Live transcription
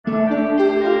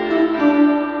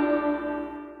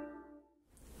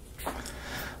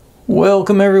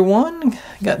Welcome everyone.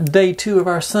 Got day 2 of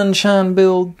our Sunshine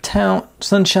Town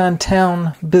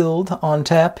build on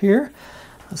tap here.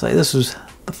 I'll say this was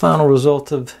the final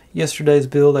result of yesterday's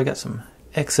build. I got some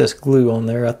excess glue on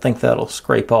there. I think that'll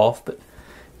scrape off, but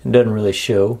it doesn't really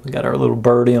show. We got our little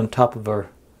birdie on top of our,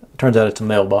 turns out it's a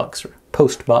mailbox or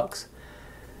post box,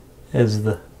 as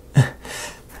the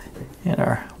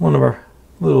and one of our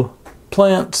little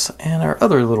plants and our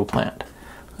other little plant.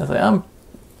 I say I'm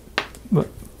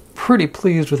pretty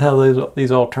pleased with how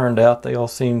these all turned out. They all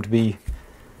seem to be,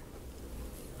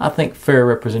 I think, fair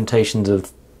representations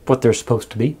of what they're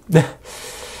supposed to be.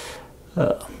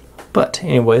 But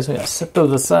anyways, I'm going to set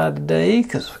those aside today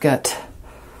because we've got,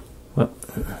 well,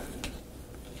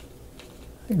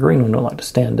 the green one don't like to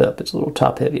stand up. It's a little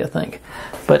top heavy, I think.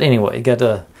 But anyway,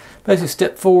 got basically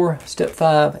step 4, step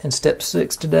 5, and step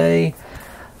 6 today.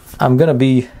 I'm going to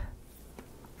be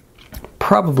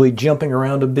probably jumping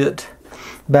around a bit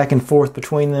back and forth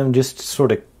between them, just to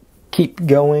sort of keep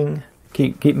going,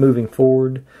 keep moving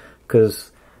forward,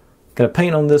 because I'm going to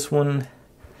paint on this one,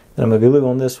 then I'm going to glue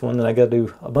on this one, then I got to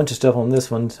do a bunch of stuff on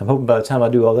this one. So I'm hoping by the time I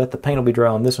do all that, the paint will be dry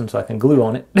on this one so I can glue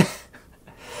on it.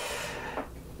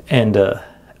 And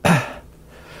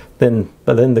then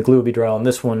the glue will be dry on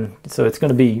this one. So it's going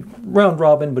to be round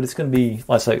robin, but it's going to be,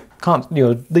 let's say,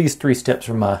 these 3 steps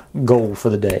are my goal for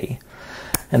the day.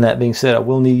 And that being said, I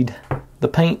will need the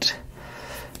paint,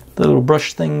 the little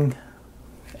brush thing,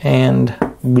 and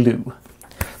glue.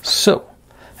 So,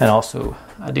 and also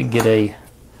I did get a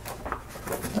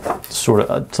sort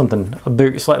of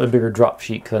slightly bigger drop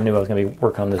sheet because I knew I was going to be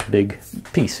working on this big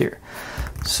piece here.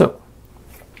 So,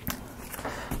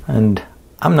 and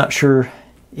I'm not sure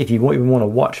if you even want to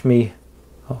watch me.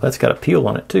 Oh, that's got a peel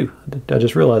on it too. I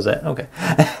just realized that. Okay,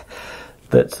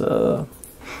 that's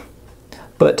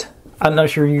but I'm not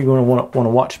sure you're going to want to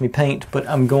watch me paint, but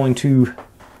I'm going to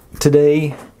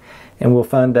today, and we'll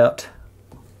find out.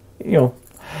 You know,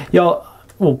 y'all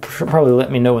will probably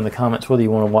let me know in the comments whether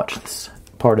you want to watch this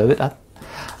part of it.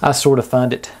 I sort of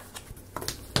find it,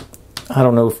 I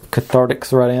don't know if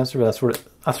cathartic's the right answer, but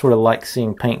I sort of like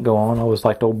seeing paint go on. I always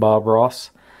liked old Bob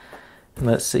Ross. And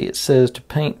let's see, it says to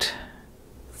paint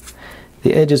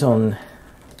the edges on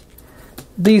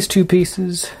these 2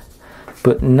 pieces,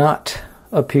 but not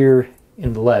up here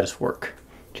in the lattice work,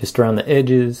 just around the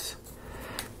edges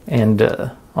and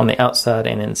on the outside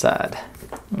and inside.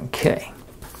 Okay,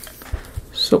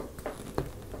 so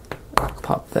I'll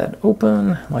pop that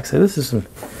open. Like I said, this is some,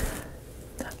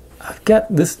 I've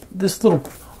got this little,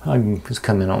 I can just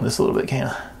come in on this a little bit, can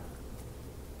I?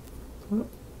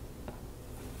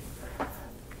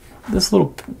 This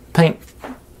little paint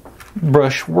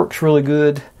brush works really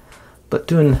good, but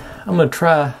I'm going to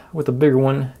try with a bigger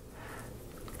one,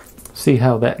 see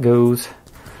how that goes,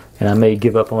 and I may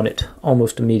give up on it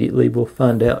almost immediately. We'll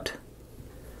find out.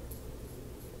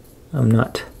 I'm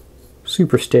not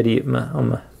super steady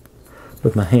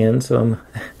with my hands, so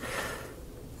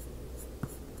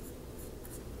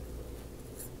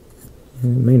I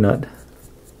may not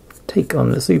take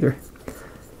on this either.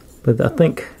 But I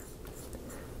think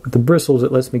with the bristles,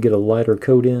 it lets me get a lighter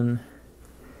coat in,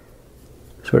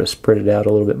 sort of spread it out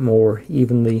a little bit more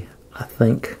evenly. I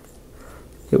think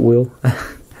it will. I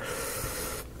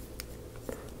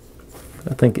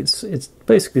think it's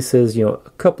basically says, you know, a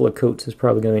couple of coats is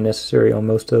probably going to be necessary on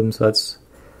most of them. So that's,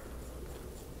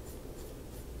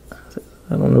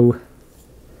 I don't know.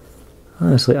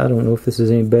 Honestly, I don't know if this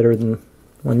is any better than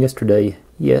one yesterday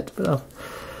yet. But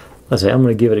let's say I'm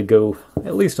going to give it a go,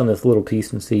 at least on this little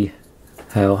piece, and see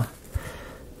how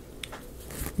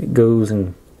it goes,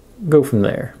 and go from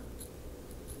there.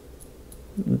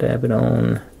 Dab it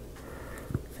on,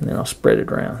 and then I'll spread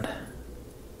it around.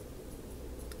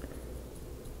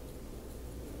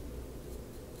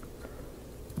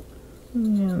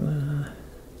 And,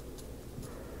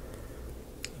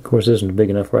 of course, this isn't big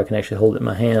enough where I can actually hold it in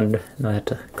my hand, and I have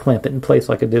to clamp it in place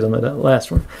like I did on that last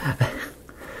one.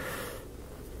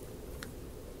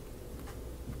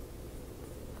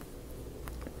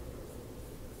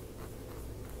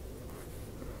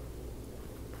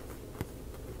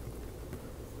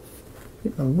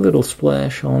 A little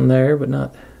splash on there, but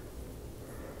not,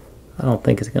 I don't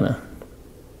think it's gonna.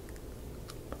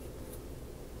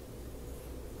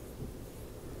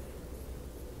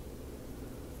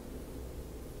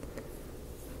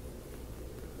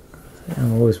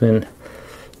 I've always been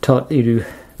taught you do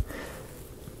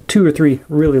 2 or 3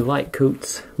 really light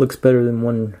coats. Looks better than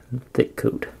 1 thick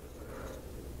coat.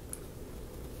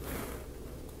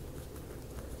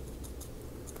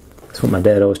 That's what my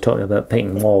dad always taught me about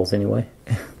painting walls anyway.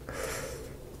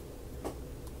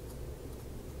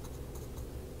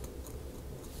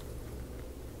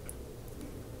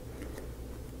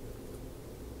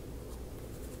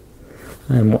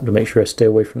 I'm wanting to make sure I stay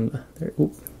away from the... There,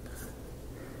 well,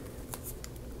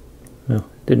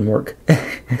 it didn't work.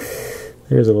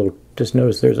 There's a little... Just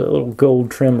notice there's a little gold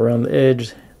trim around the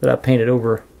edge that I painted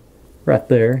over right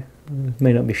there. It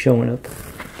may not be showing up.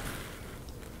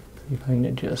 See if I can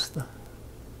adjust the...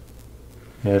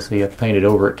 Yeah, see, I painted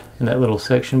over it in that little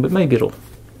section, but maybe it'll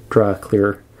dry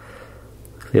clearer.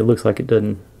 See, it looks like it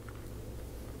doesn't...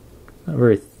 Not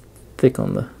very thick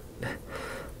on the...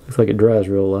 Looks like it dries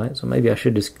real light, so maybe I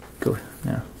should just go...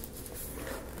 Now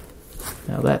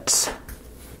that's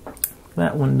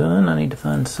that one done. I need to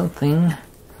find something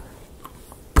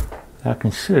I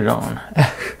can sit it on.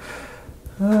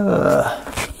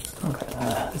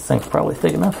 Okay, this thing's probably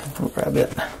thick enough. I'll grab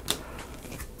it.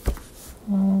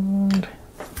 And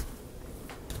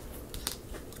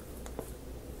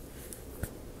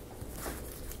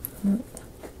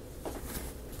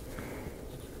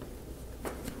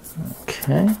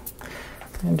okay,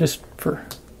 and just for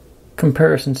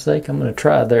comparison's sake, I'm going to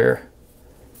try their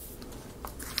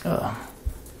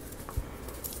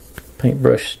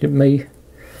paintbrush. It may...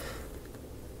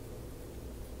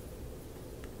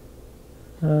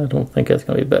 I don't think that's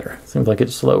going to be better. Seems like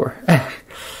it's slower.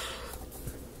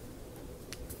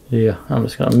 Yeah, I'm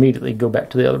just going to immediately go back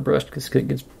to the other brush because it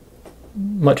gets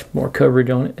much more coverage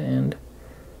on it. And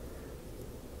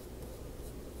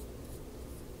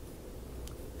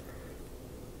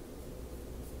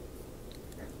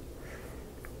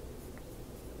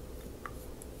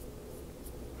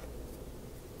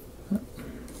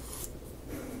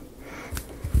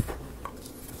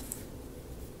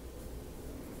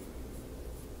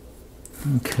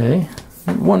okay,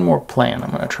 one more plan I'm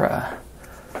going to try.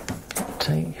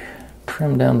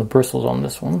 Trim down the bristles on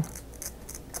this one.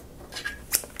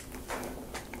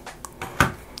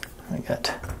 I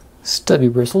got stubby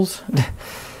bristles.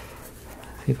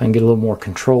 See if I can get a little more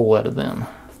control out of them.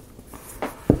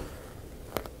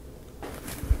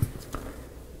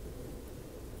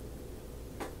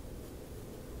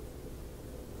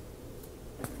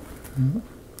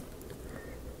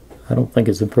 I don't think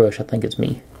it's the brush, I think it's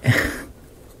me.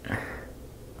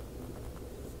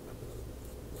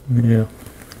 Yeah.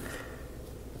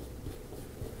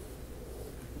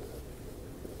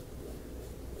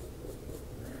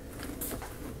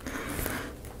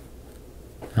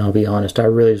 I'll be honest, I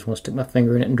really just want to stick my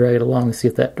finger in it and drag it along and see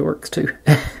if that works too.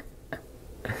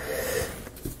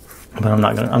 But I'm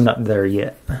not there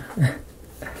yet.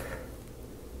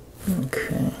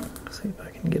 Okay, let's see if I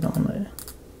can get on there.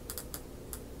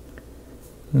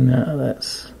 No,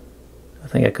 I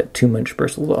think I cut too much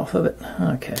bristles off of it.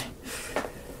 Okay.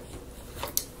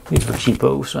 These are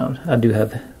cheapo, so I do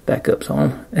have backups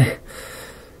on them.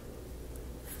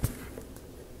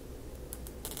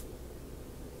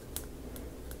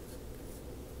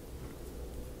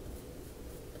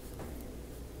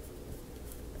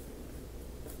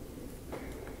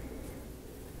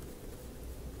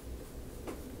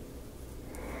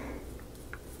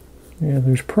 Yeah,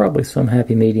 there's probably some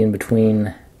happy medium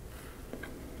between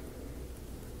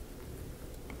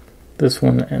this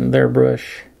one and their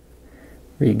brush,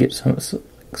 where you get some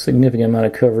significant amount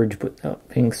of coverage without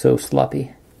being so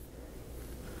sloppy.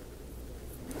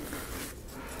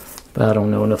 But I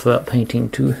don't know enough about painting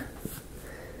to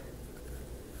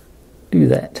do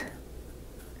that.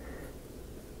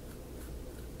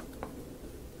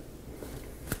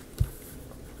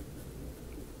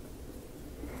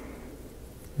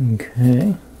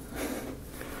 Okay.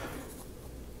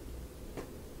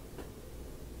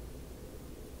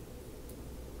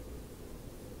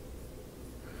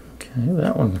 Okay,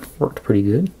 that one worked pretty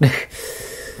good. Let's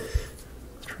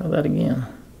try that again.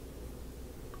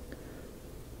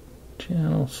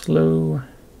 Channel slow.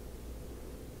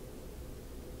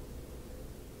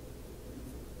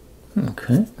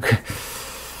 Okay.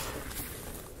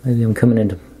 Maybe I'm coming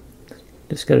into...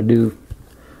 Just got to do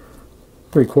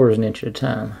 3/4 inch at a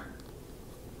time.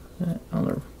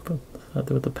 I'll put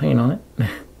that with the paint on it.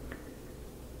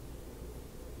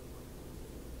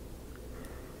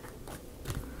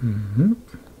 Mm-hmm.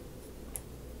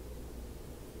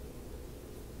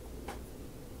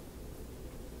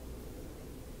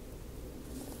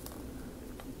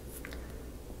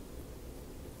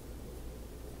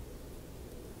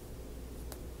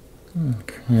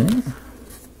 Okay.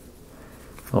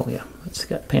 Oh yeah, it's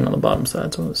got paint on the bottom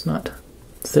side, so let's not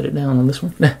set it down on this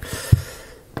one.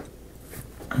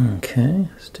 Okay,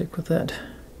 stick with that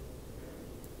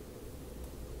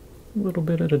a little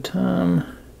bit at a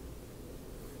time.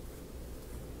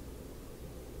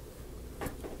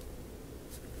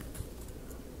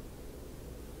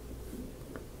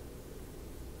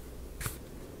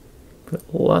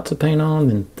 Put lots of paint on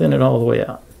and thin it all the way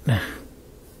out.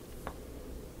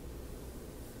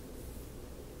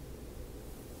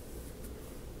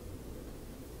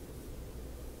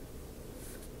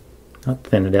 Not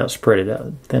thin it out, spread it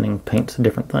out. Thinning paint's a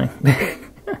different thing.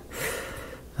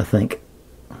 I think.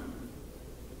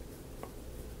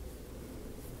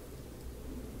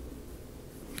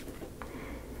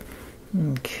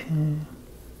 Okay.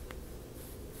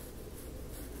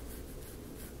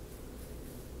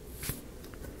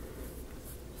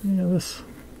 Yeah, this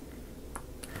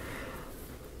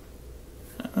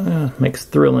makes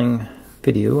thrilling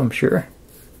video, I'm sure.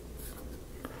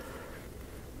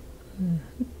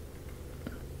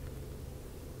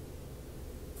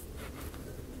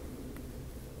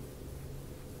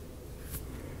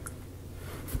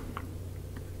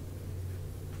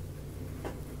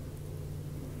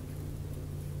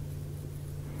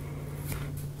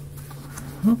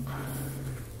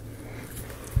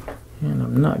 And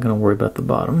I'm not going to worry about the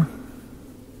bottom.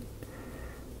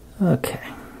 Okay.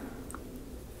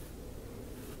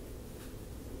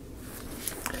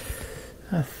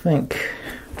 I think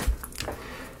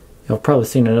you'll probably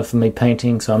seen enough of me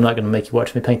painting, so I'm not going to make you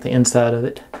watch me paint the inside of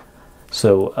it.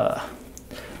 So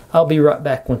I'll be right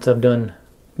back once I'm done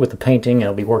with the painting.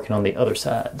 I'll be working on the other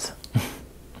sides.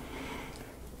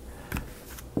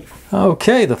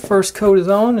 Okay, the first coat is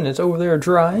on and it's over there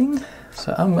drying.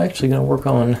 So I'm actually going to work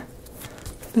on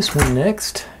this one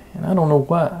next. And I don't know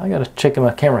why. I got to check in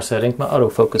my camera settings. My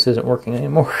autofocus isn't working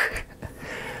anymore.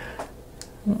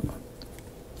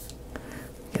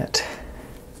 Got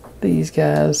these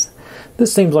guys.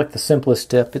 This seems like the simplest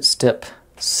step. It's step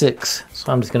 6.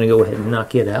 So I'm just going to go ahead and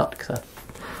knock it out because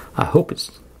I hope it's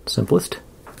simplest.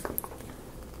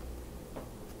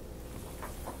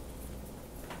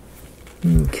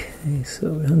 Okay, so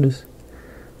I'm just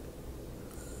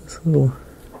this little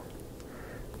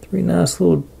 3 nice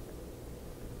little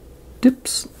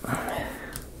dips,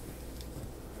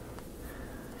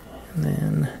 and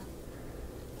then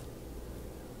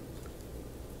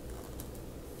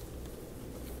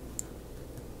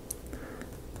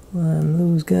line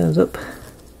those guys up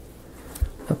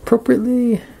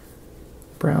appropriately,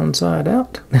 brown side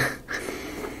out.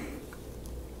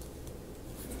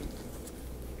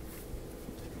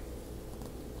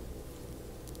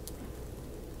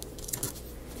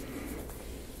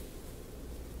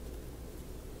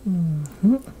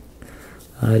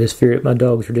 I just figured my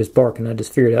dogs were just barking. I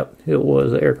just figured out it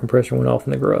was the air compressor went off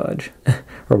in the garage.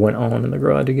 Or went on in the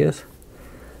garage, I guess.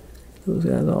 Those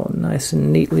guys all nice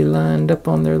and neatly lined up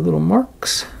on their little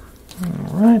marks.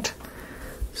 Alright.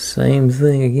 Same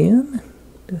thing again.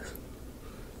 Just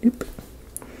dip.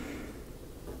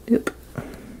 Dip.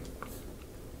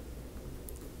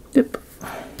 Dip.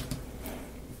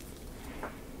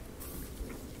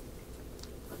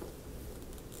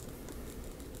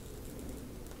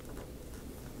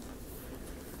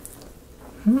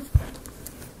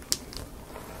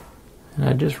 And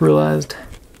I just realized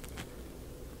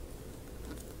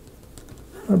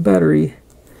my battery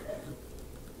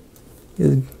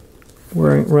is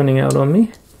running out on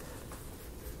me,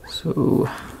 so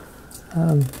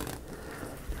I'm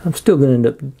still going to end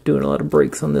up doing a lot of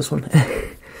breaks on this one.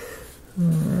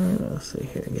 Alright, let's see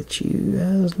here, get you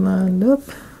guys lined up.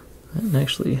 And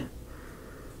actually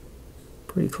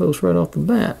pretty close right off the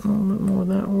bat. A little bit more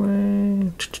that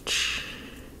way.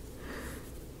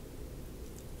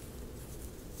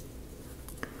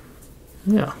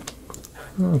 Yeah.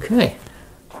 Okay.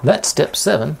 That's step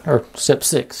 7, or step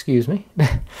 6, excuse me.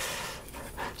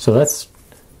 So that's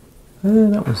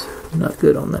that was not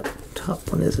good on that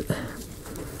top one, is it?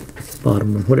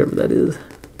 Bottom one, whatever that is.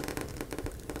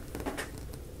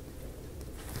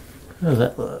 How does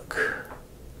that look?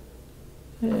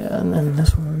 Yeah, and then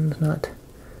this one's not.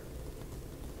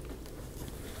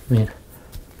 I mean,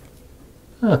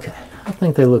 okay. I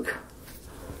think they look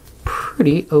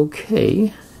pretty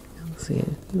okay. Let's see,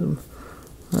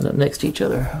 line up next to each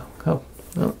other. Oh.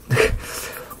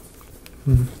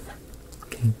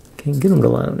 Can't get them to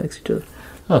line up next to each other.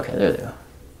 Okay, there they go.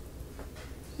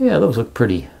 Yeah, those look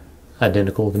pretty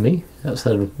identical to me.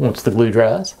 Outside of once the glue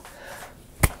dries.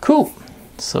 Cool.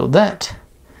 So that,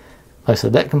 like I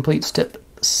said, that completes step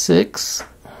 6.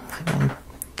 I'm gonna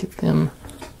get them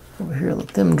over here, let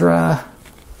them dry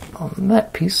on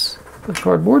that piece of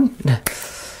cardboard.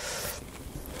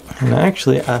 And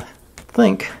actually, I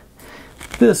think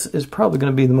this is probably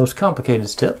going to be the most complicated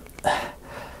step.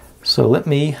 So let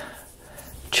me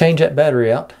change that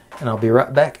battery out and I'll be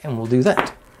right back and we'll do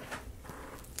that.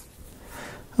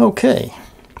 Okay.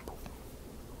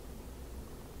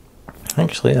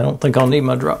 Actually, I don't think I'll need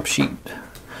my drop sheet.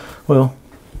 Well,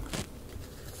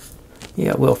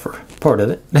 yeah, I will for part of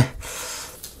it.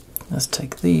 Let's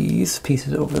take these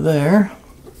pieces over there.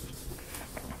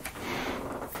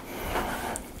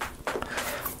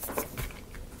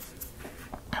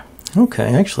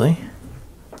 Okay, actually.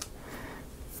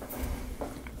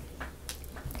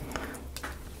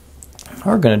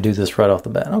 We're going to do this right off the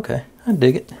bat. Okay, I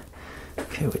dig it.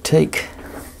 Okay, we take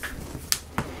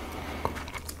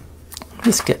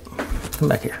this guy. Come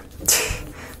back here.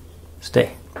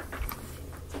 Stay.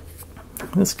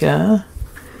 This guy.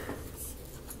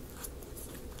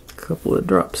 A couple of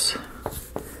drops.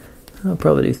 I'll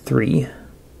probably do 3.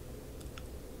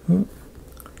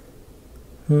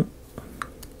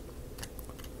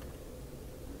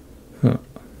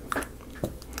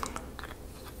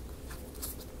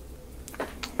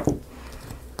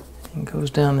 And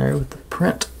goes down there with the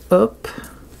print up.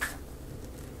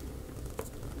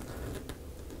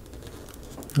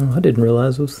 Oh, I didn't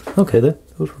realize those. Okay, those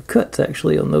were cuts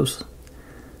actually on those.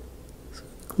 So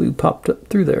glue popped up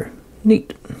through there.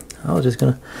 Neat. I was just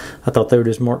gonna. I thought they were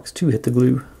just marks to hit the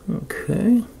glue.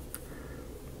 Okay.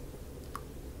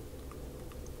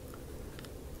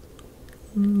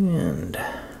 And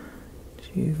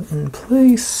you in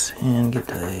place and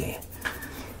get a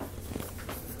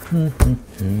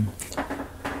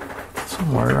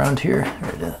somewhere around here.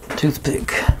 There's a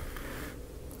toothpick.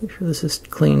 Make sure this is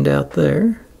cleaned out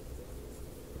there.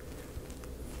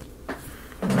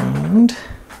 And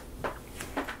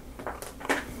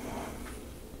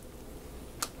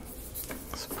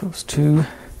supposed to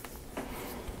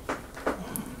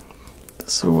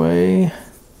this away.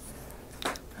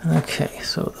 Okay,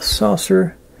 so the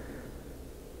saucer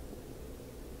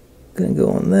gonna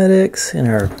go on that X, and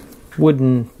our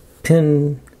wooden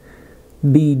pin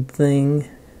bead thing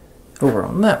over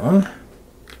on that one.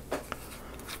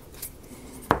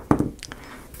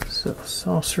 So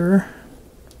saucer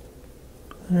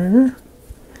there,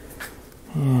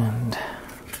 and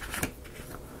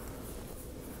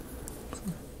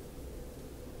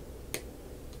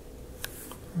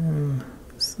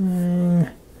this thing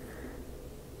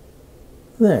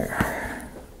there.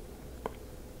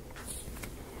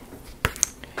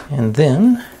 And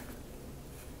then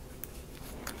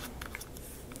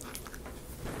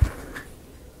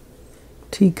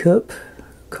teacup,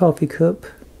 coffee cup,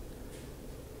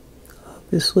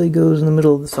 obviously goes in the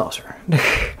middle of the saucer.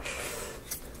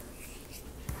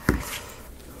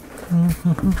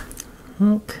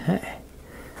 Okay.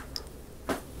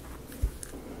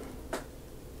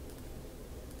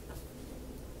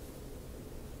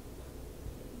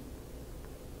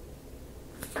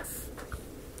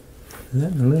 Is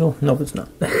that in the middle? No, it's not.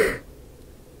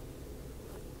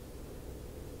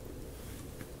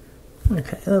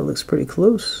 Okay, that looks pretty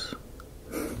close.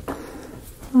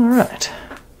 Alright.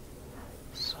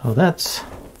 So that's...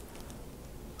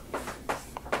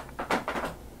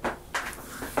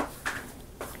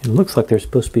 It looks like there's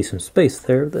supposed to be some space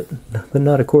there, but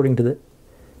not according to the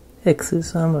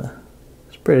X's. I'm going to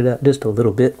spread it out just a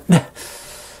little bit.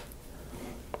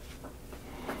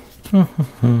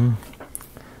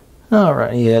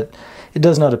 Alright, yeah, it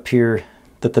does not appear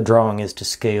that the drawing is to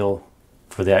scale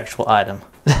for the actual item,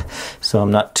 so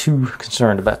I'm not too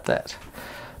concerned about that.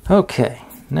 Okay,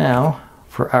 now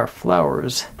for our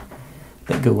flowers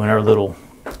that go in our little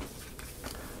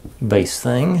base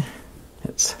thing.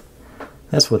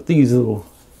 That's what these little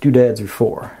doodads are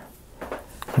for.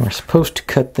 And we're supposed to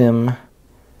cut them,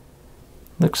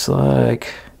 looks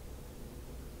like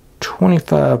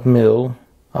 25 mil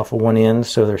off of one end,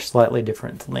 so they're slightly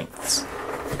different lengths.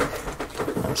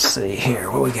 Let's see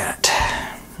here, what we got.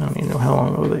 I don't even know how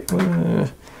long will they.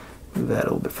 Move that a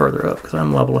little bit further up because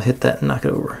I'm liable to hit that and knock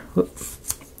it over. Whoop.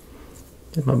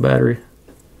 Did my battery?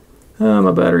 Oh,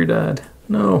 my battery died.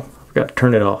 No, I forgot to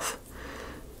turn it off.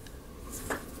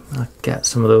 I got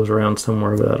some of those around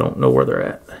somewhere, but I don't know where they're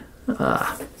at.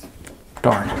 Ah,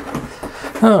 darn.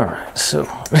 Alright, so,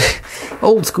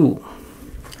 old school.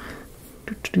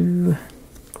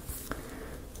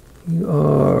 You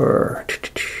are...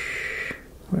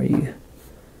 Where are you?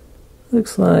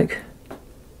 Looks like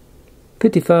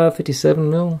 55, 57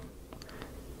 mil.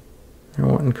 They're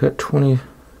wanting to cut 20.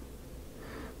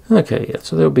 Okay, yeah,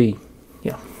 so there'll be,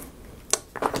 yeah.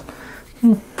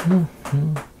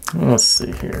 Let's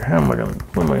see here. What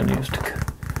am I gonna use to cut?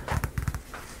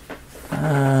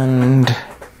 And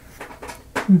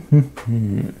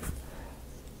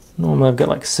normally I've got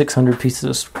like 600 pieces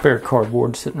of spare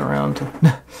cardboard sitting around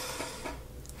to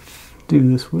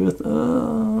do this with.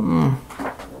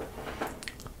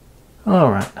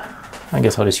 Alright. I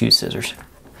guess I'll just use scissors.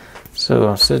 So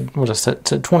I said, what I said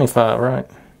 25, right?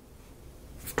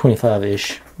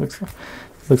 25-ish.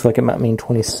 Looks like it might mean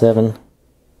 27.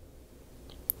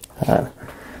 But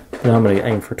I'm going to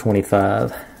aim for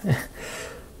 25.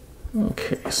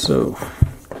 Okay, so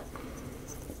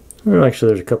Well, actually,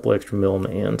 there's a couple extra mil on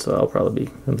the end, so I'll probably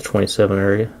be in the 27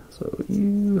 area. So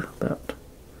you about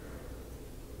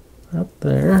up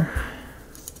there.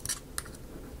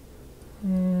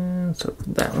 And so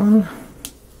that one.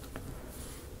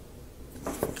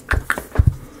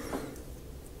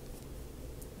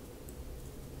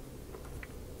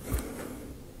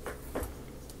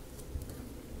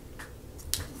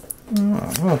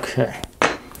 Okay.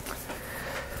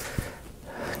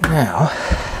 Now,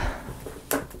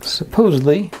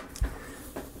 supposedly,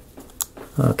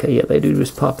 okay, yeah, they do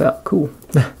just pop out. Cool.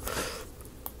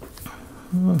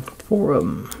 4 of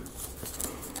them.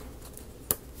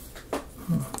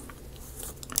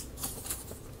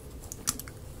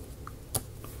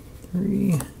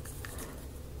 Three.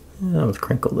 That was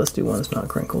crinkled. Let's do one that's not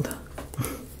crinkled.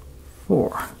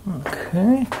 4.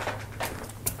 Okay.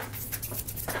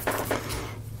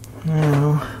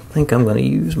 Now, I think I'm going to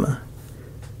use my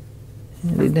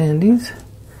handy dandies.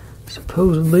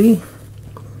 Supposedly.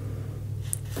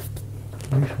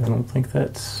 I don't think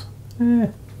that's...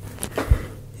 it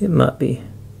might be.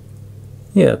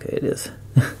 Yeah, okay, it is.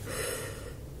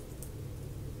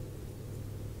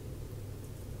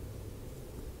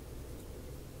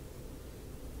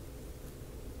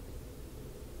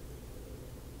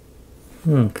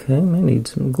 Okay, may need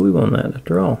some glue on that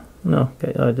after all. No,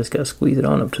 okay, I just gotta squeeze it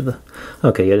on up to the...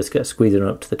 Okay, I just gotta squeeze it on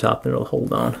up to the top and it'll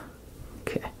hold on.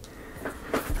 Okay.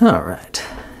 Alright.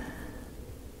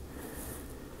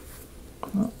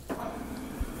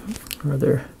 Are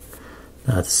there...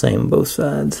 Not the same both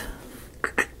sides.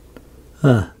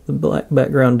 The black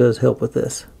background does help with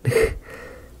this.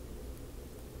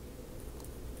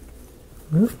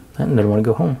 Oop, I didn't want to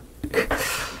go home.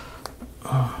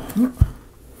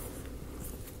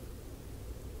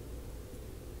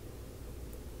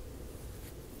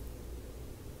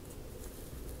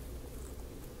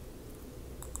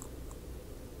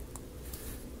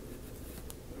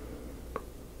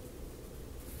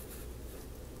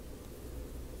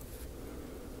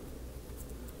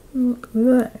 Look at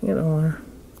that. You don't want to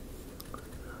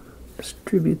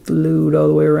distribute the lewd all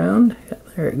the way around. Yeah,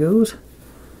 there it goes.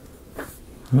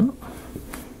 Oh.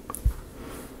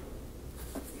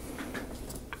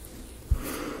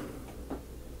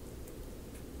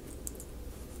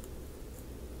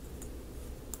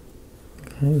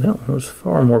 Okay, that one was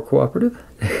far more cooperative.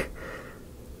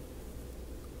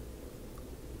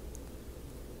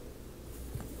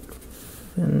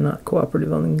 And not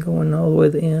cooperative on going all the way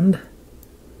to the end.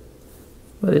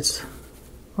 But it's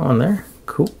on there.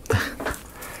 Cool.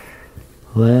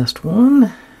 Last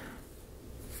one.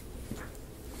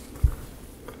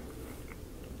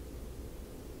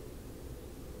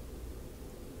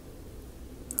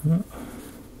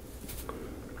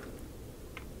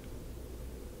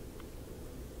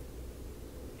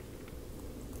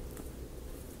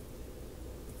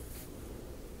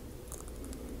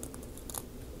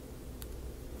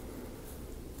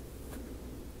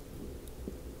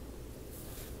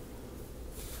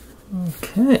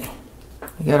 Okay,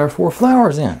 we got our 4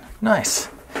 flowers in. Nice.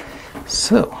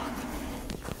 So,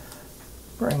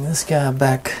 bring this guy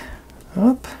back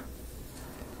up.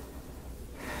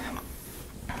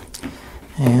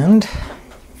 And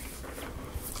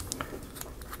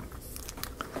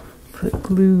put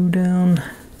glue down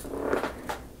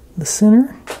the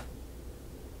center.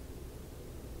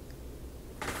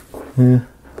 Yeah,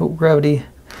 but gravity,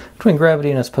 between gravity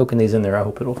and us poking these in there, I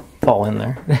hope it'll fall in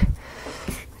there.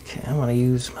 Okay, I'm going to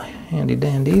use my handy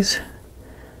dandies.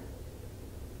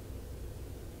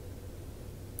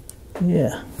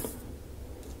 Yeah.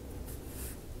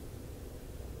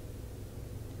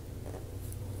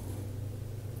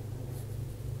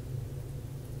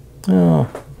 Oh,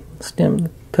 the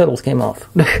petals came off.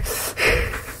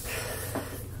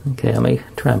 Okay, I may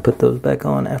try and put those back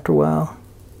on after a while.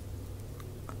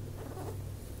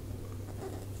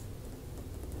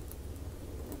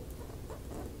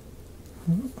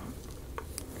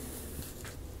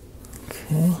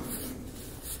 Okay.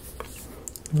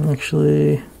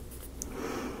 Actually,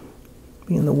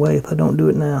 be in the way if I don't do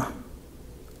it now.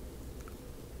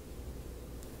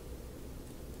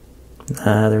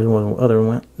 Ah, there's one other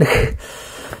one. Yeah,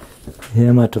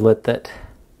 I'm gonna have to let that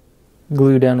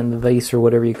glue down in the vase or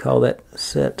whatever you call that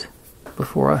set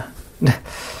before I.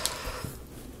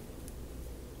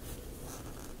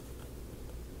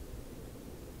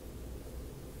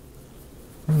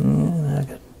 And I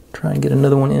gotta try and get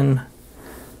another one in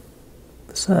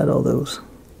beside all those.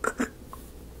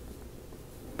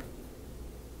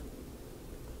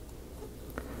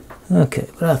 Okay,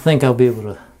 but I think I'll be able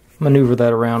to maneuver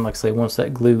that around, like I say, once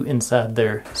that glue inside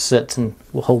there sets and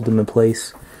will hold them in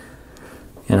place.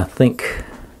 And I think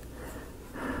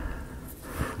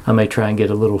I may try and get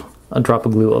a drop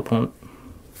of glue up on,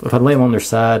 if I lay them on their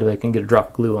side, I can get a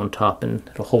drop of glue on top and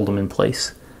it'll hold them in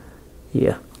place.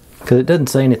 Yeah, because it doesn't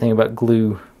say anything about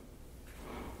glue.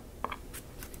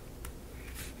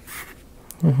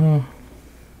 Yeah,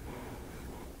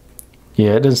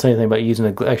 it doesn't say anything about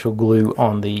using the actual glue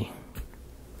on the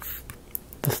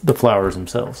flowers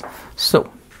themselves. So,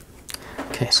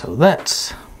 okay, so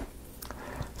that's,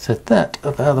 set that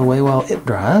up out of the way while it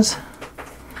dries.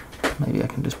 Maybe I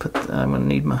can just put, I'm going to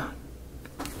need my,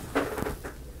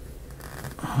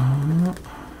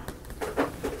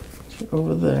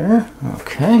 over there.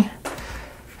 Okay,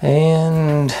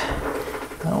 and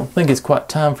I don't think it's quite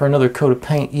time for another coat of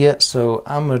paint yet, so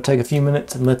I'm going to take a few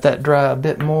minutes and let that dry a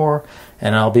bit more,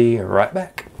 and I'll be right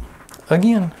back.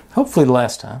 Again, hopefully the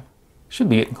last time. Should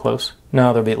be getting close.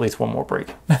 No, there'll be at least one more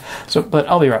break. So, but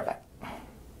I'll be right back.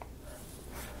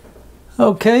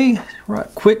 Okay,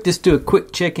 right quick, just do a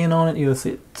quick check-in on it. You'll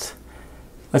see it's,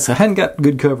 I hadn't got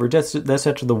good coverage. That's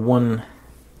after the one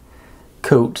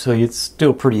coat, so it's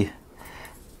still pretty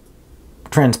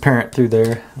transparent through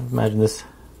there. Imagine this.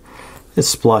 It's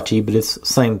splotchy, but it's the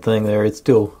same thing there. It's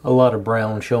still a lot of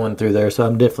brown showing through there, so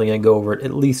I'm definitely going to go over it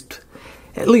at least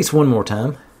one more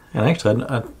time. And actually,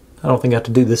 I don't think I have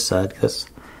to do this side, because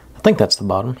I think that's the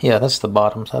bottom. Yeah, that's the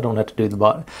bottom, so I don't have to do the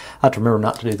bottom. I have to remember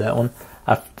not to do that one.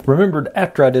 I remembered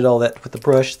after I did all that with the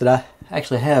brush that I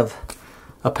actually have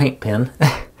a paint pen.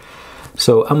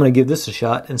 So I'm going to give this a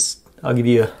shot, and I'll give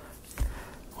you a,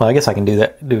 well, I guess I can do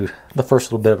the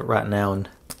first little bit of it right now, and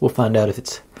we'll find out if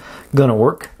it's going to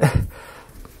work. I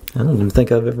don't even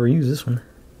think I've ever used this one.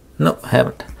 Nope, I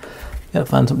haven't. Gotta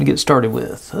find something to get started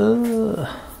with.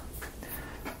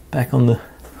 Back on the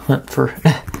hunt for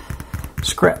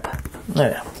scrap.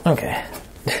 Yeah, okay.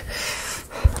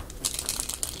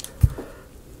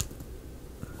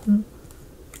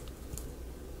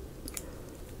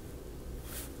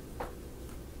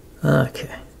 Okay.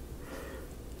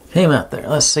 Came out there.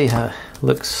 Let's see how it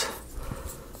looks.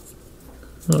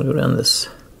 I'll go down this.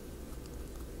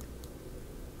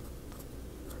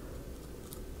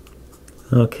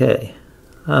 Okay.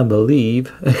 I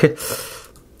believe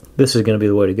this is going to be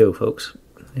the way to go, folks.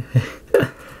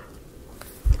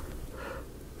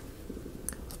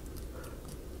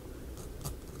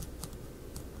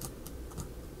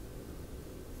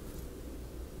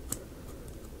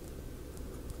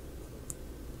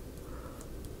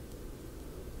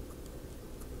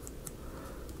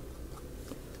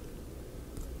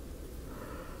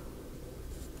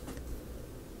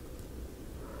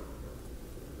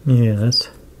 Yeah, that's,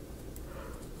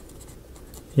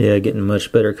 yeah, getting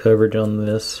much better coverage on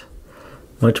this.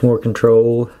 Much more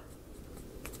control.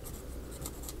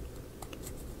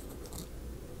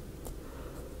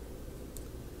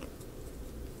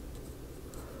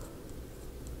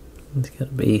 It's got to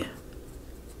be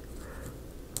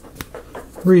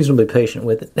reasonably patient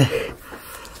with it.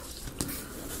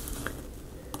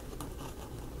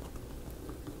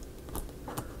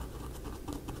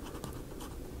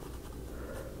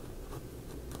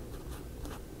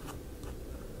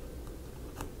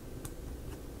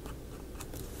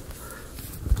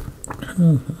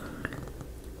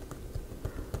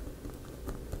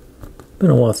 Been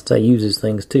a while since I use these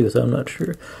things too, so I'm not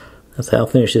sure. That's how I'll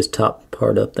finish this top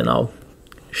part up, then I'll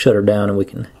shut her down and we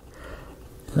can,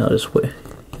 and I'll just wait.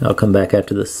 I'll come back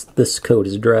after this coat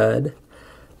is dried.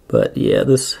 But yeah,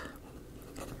 this,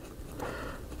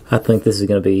 I think this is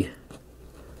going to be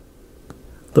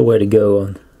the way to go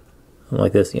on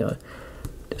like this, you know.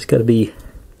 Just got to be,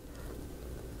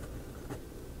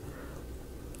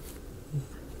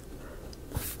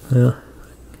 well,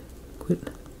 quit.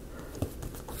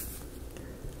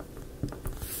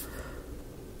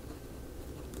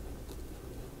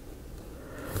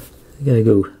 You gotta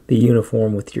go be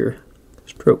uniform with your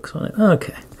strokes on it.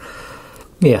 Okay.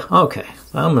 Yeah, okay.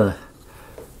 I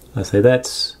say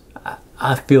that's,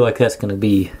 I feel like that's gonna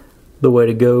be the way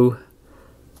to go.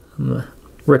 I'm gonna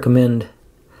recommend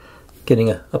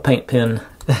getting a paint pen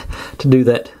to do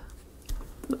that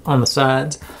on the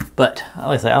sides. But like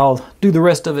I say, I'll do the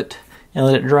rest of it and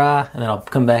let it dry, and then I'll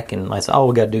come back and like I say, all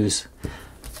we gotta do is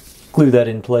glue that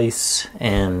in place,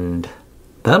 and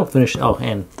that'll finish. Oh,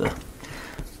 and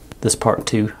this part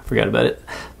too, I forgot about it.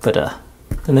 But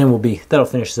and then that'll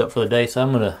finish us up for the day. So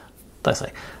I'm gonna, like I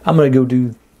say, I'm gonna go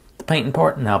do the painting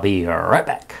part, and I'll be right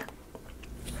back.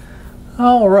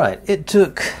 All right, it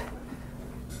took,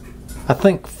 I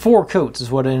think 4 coats is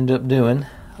what I ended up doing.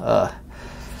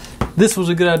 This was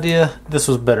a good idea. This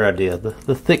was a better idea.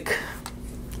 The thick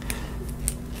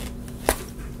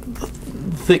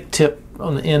tip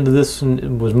on the end of this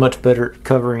one was much better at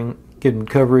getting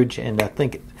coverage, and I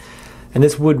think And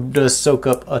this wood does soak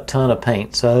up a ton of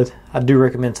paint, so I do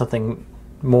recommend something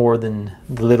more than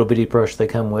the little bitty brush they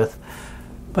come with.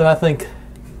 But I think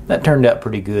that turned out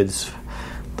pretty good.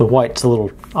 The white's a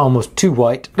little, almost too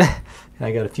white.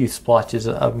 I got a few splotches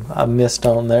I missed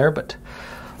on there, but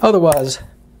otherwise,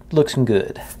 looks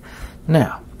good.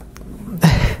 Now,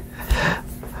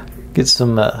 get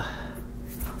some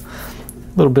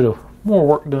little bit of more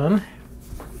work done.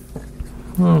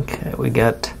 Okay, we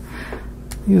got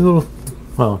these little,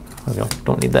 well, I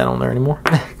don't need that on there anymore.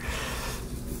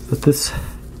 But this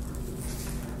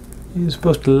is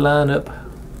supposed to line up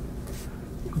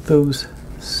with those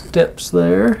steps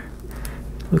there.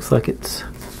 Looks like it's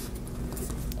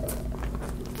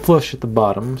flush at the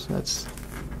bottom, so that's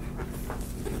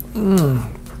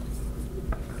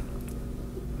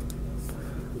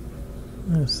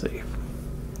let's see.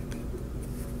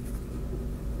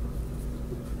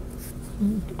 I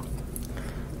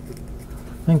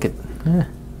think it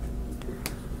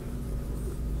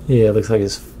yeah, it looks like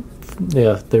it's,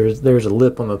 yeah, there's a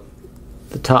lip on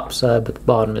the top side, but the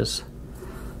bottom is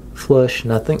flush,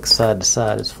 and I think side to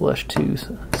side is flush too,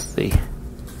 so let's see.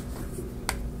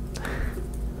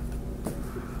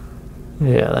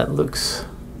 Yeah, that looks,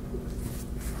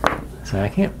 so I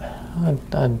can't,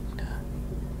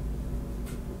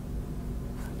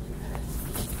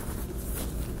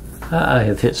 I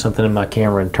have hit something in my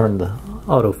camera and turned the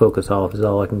autofocus off is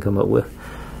all I can come up with.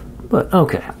 But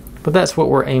okay, but that's what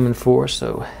we're aiming for,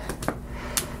 so a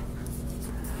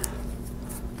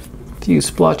few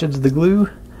splotches of the glue.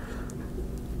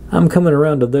 I'm coming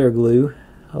around to their glue.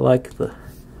 I like the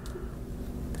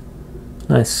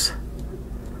nice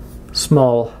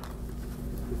small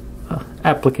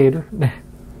applicator.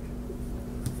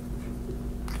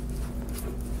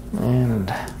 And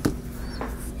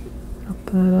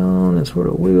put that on and sort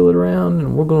of wiggle it around,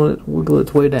 and we're going to wiggle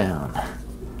its way down.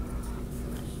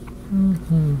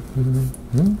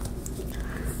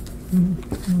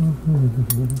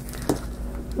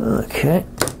 Okay.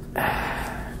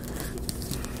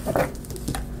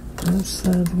 That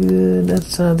side's good, that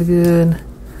side's good.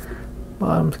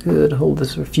 Bottom's good. Hold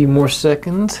this for a few more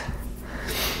seconds.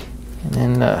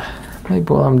 And then maybe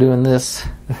while I'm doing this.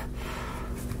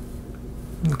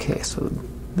 Okay, so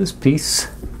this piece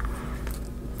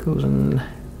goes in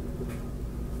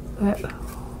that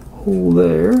hole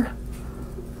there,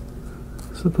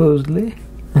 supposedly.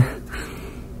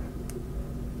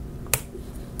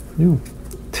 Ooh.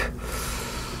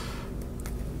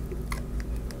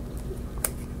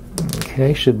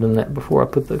 Okay, should have done that before I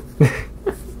put the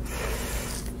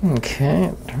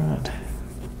okay, right.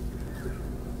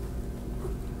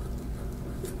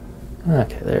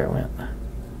 Okay, there it went.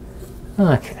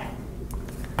 Okay.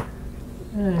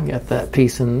 I got that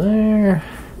piece in there.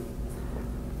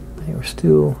 They were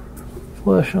still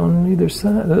flush on either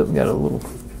side. Oh, got a little.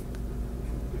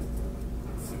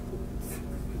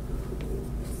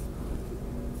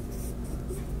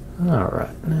 All right.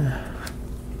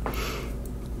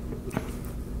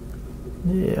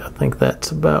 Yeah, I think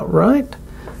that's about right.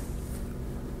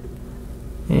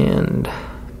 And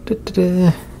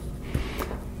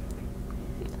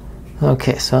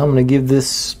okay, so I'm gonna give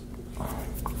this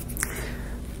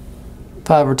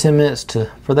 5 or 10 minutes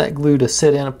for that glue to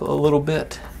set in a little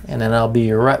bit, and then I'll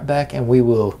be right back and we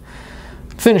will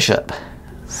finish up.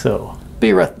 So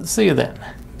see you then.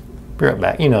 Be right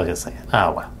back. You know what I'm saying.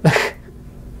 Oh well.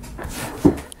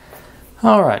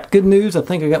 All right, good news. I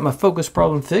think I got my focus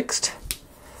problem fixed.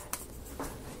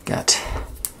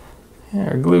 Yeah,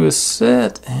 our glue is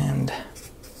set, and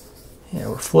yeah,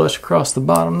 we're flush across the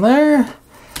bottom there.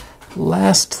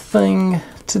 Last thing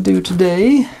to do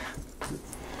today.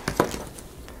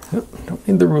 Oh, don't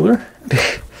need the ruler.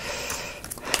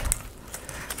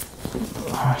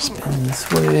 Spin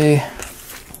this way.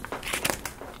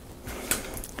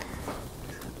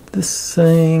 This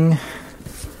thing.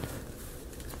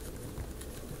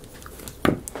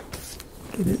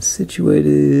 Get it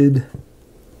situated.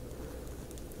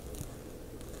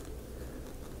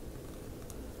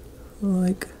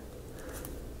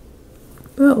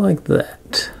 About like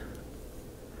that.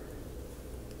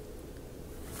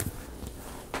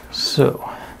 So,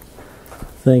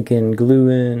 thinking glue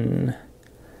in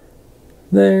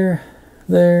there,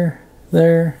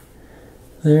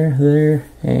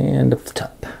 and up the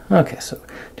top. Okay, so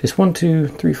just 1, 2,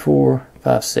 3, 4,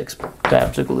 5, 6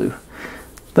 dabs of glue.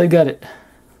 They got it.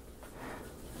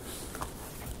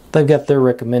 They've got their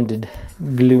recommended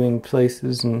gluing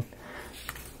places, and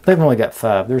they've only got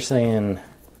 5. They're saying,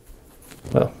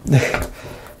 well, what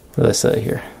do they say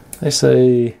here? They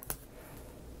say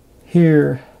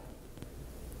here.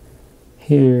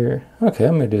 Okay,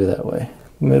 I'm going to do it that way.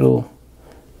 Middle,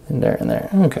 And there and there.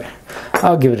 Okay.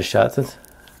 I'll give it a shot.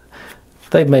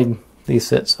 They've made these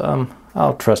sets, so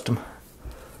I'll trust them.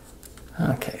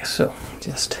 Okay, so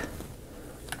just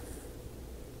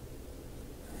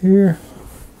here.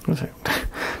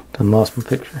 Done lost my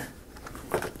picture.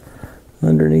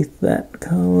 Underneath that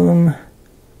column,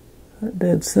 that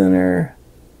dead center,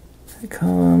 that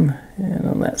column, and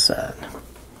on that side.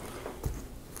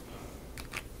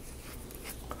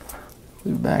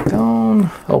 Glue back on.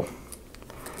 Oh,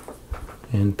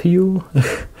 and peel.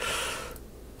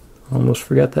 Almost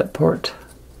forgot that part.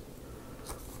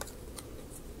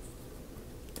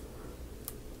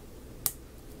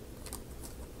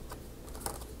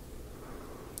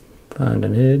 Find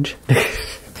an edge.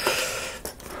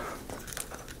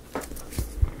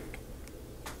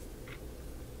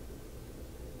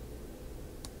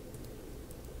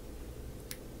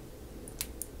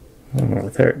 Oh,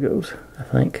 there it goes, I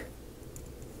think.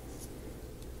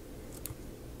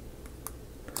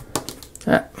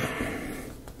 Ah.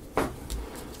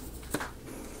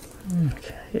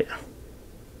 Okay, yeah.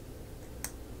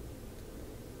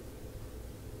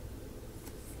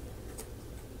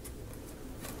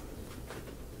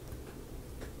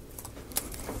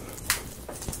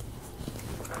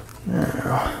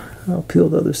 Now, I'll peel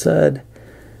the other side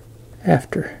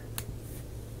after.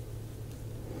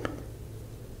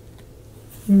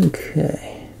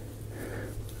 Okay.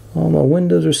 All my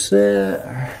windows are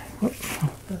set.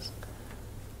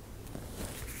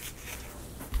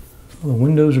 The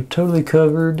windows are totally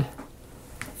covered.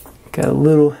 Got a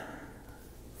little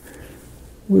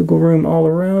wiggle room all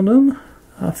around them.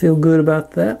 I feel good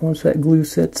about that once that glue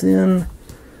sets in.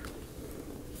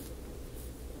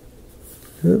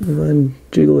 Go ahead and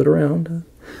jiggle it around.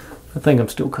 I think I'm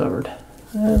still covered.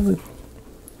 You're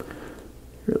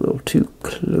a little too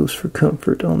close for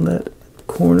comfort on that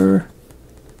corner.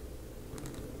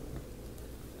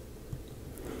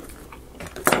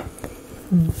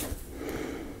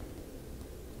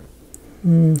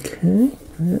 Okay.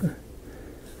 Yeah.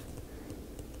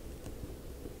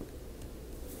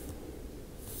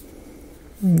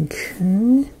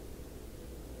 Okay.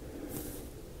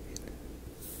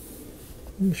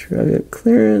 Make sure I got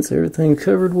clearance, everything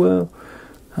covered well.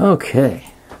 Okay.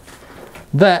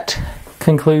 That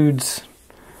concludes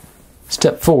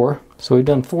step 4. So we've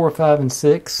done 4, 5, and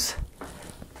 6.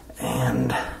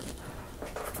 And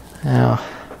now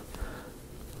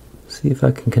see if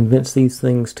I can convince these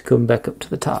things to come back up to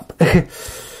the top.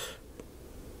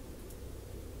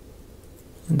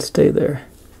 And stay there.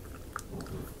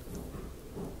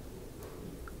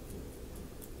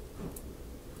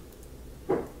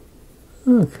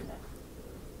 Okay.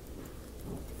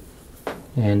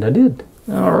 And I did.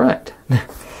 Alright.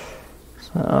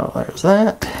 So there's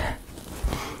that.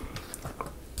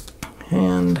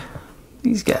 And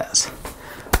these guys.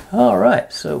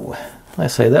 Alright, so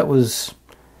let's say that was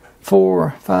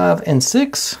 4, 5, and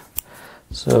 6.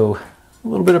 So a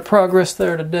little bit of progress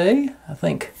there today. I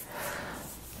think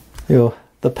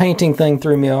the painting thing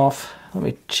threw me off. Let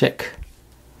me check.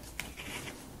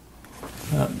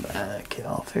 Back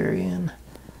off here again.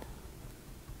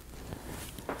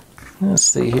 Let's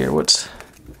see here. Let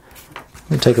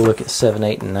me take a look at 7,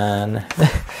 8, and 9.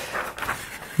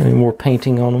 Any more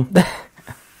painting on them?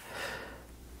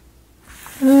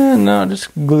 No,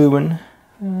 just gluing.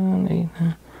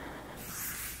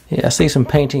 Yeah, I see some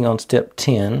painting on step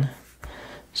 10.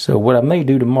 So what I may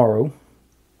do tomorrow,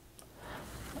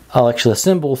 I'll actually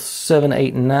assemble 7,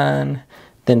 8, and 9,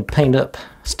 then paint up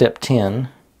step 10.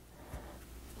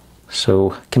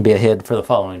 So it can be ahead for the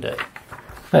following day.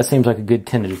 That seems like a good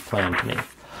tentative plan to me.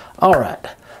 Alright,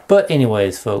 but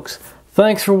anyways folks,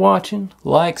 thanks for watching.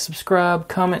 Like, subscribe,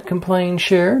 comment, complain,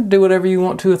 share. Do whatever you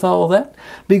want to with all of that.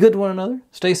 Be good to one another,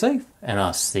 stay safe, and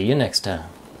I'll see you next time.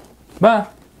 Bye!